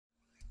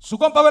Su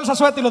compa Abel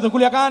Zazueta y los de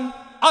Culiacan,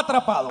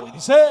 Atrapado. Y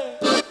dice...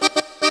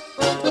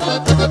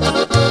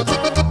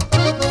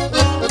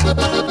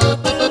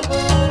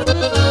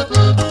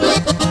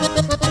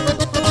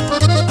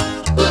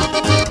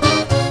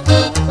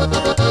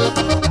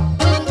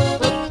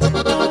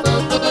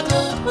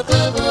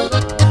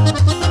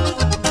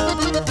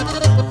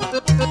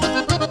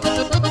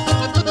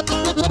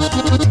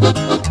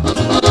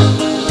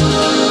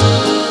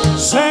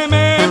 Se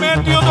me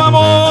metió tu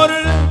amor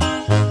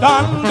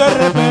tan de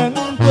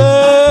repente,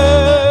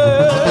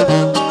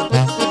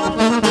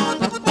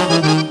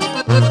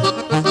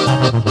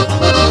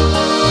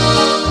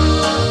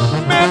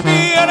 me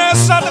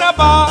tienes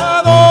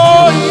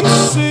atrapado y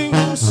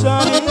sin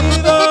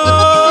salida.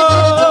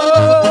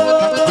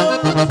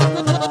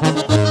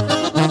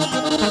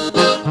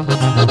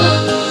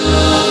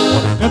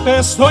 Que te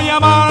estoy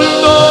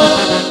amando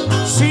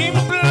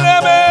simplemente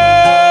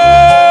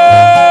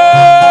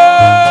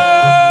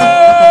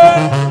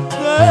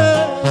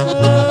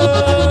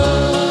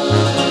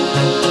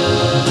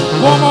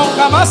como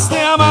jamás te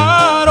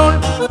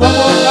amaron,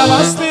 como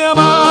jamás te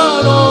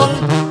amaron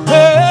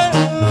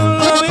en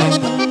la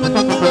vida.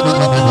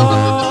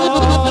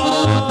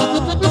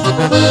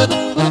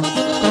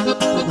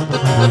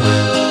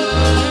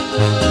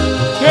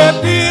 Que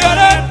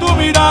tiene tu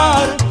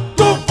mirar,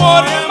 tu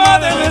forma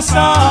de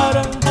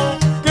besar,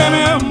 que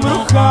me ha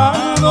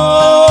embrujado.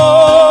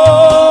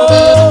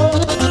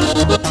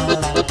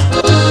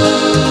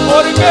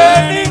 Porque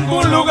en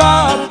ningún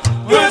lugar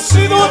yo he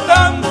sido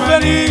tan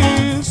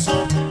feliz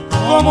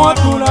como a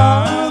tu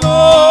lado.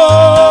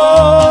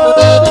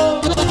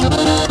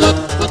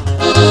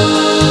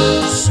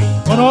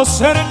 Sin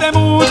conocerte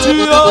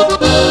mucho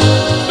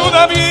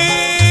todavía,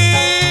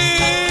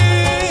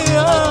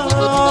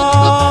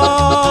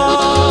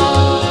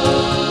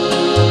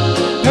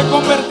 te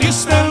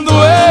convertiste en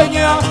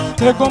dueña,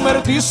 te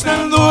convertiste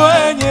en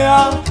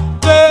dueña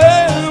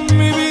de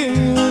mi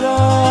vida.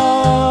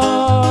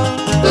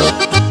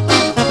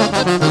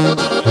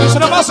 Y se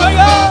lo más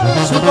allá,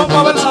 su compa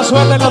Abel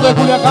Zazueta y los de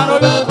Culiacan,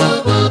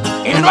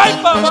 y no hay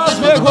pa' más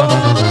viejo.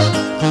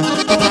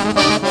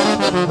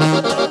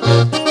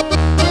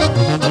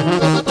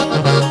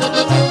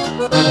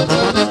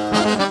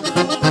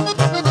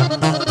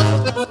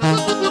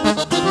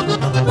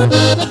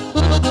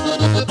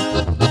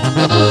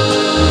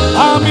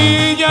 A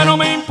mí ya no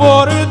me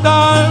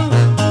importan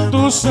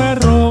tus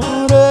errores,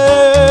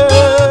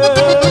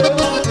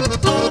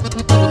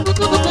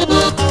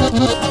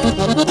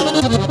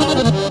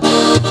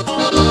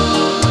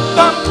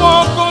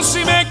 tampoco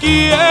si me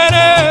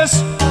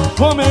quieres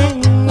o me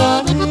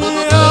engañas,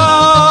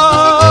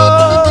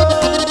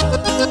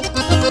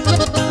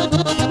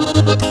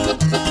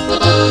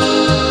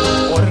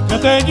 porque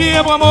te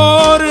llevo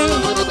amor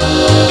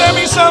de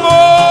mis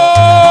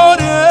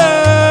amores,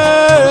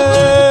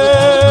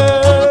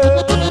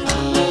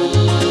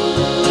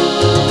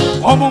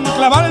 como un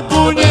claval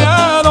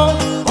puñado,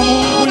 como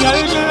un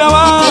puñal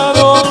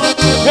clavado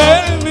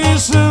en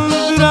mis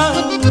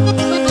entrañas.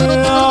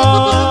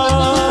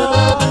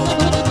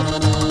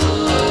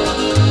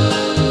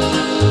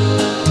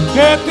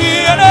 Que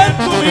tiene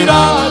tu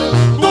mirar,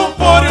 tu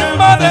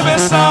forma de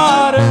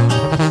besar,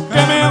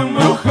 que me ha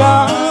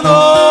embrujado.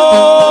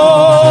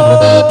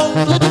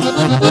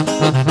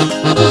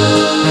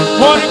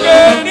 Porque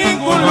en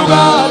ningún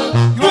lugar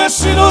yo he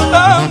sido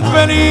tan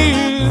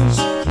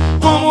feliz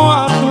como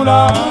a tu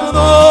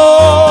lado.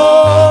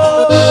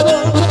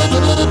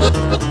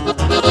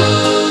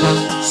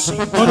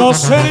 Sin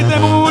conocerte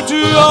mucho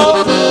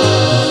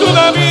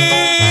todavía,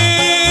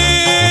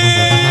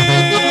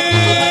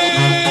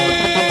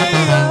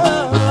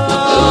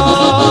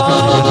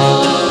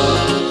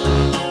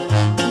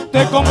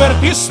 te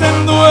convertiste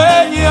en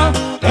dueña,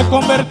 te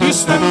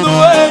convertiste en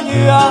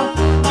dueña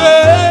de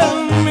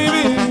mi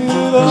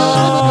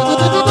vida.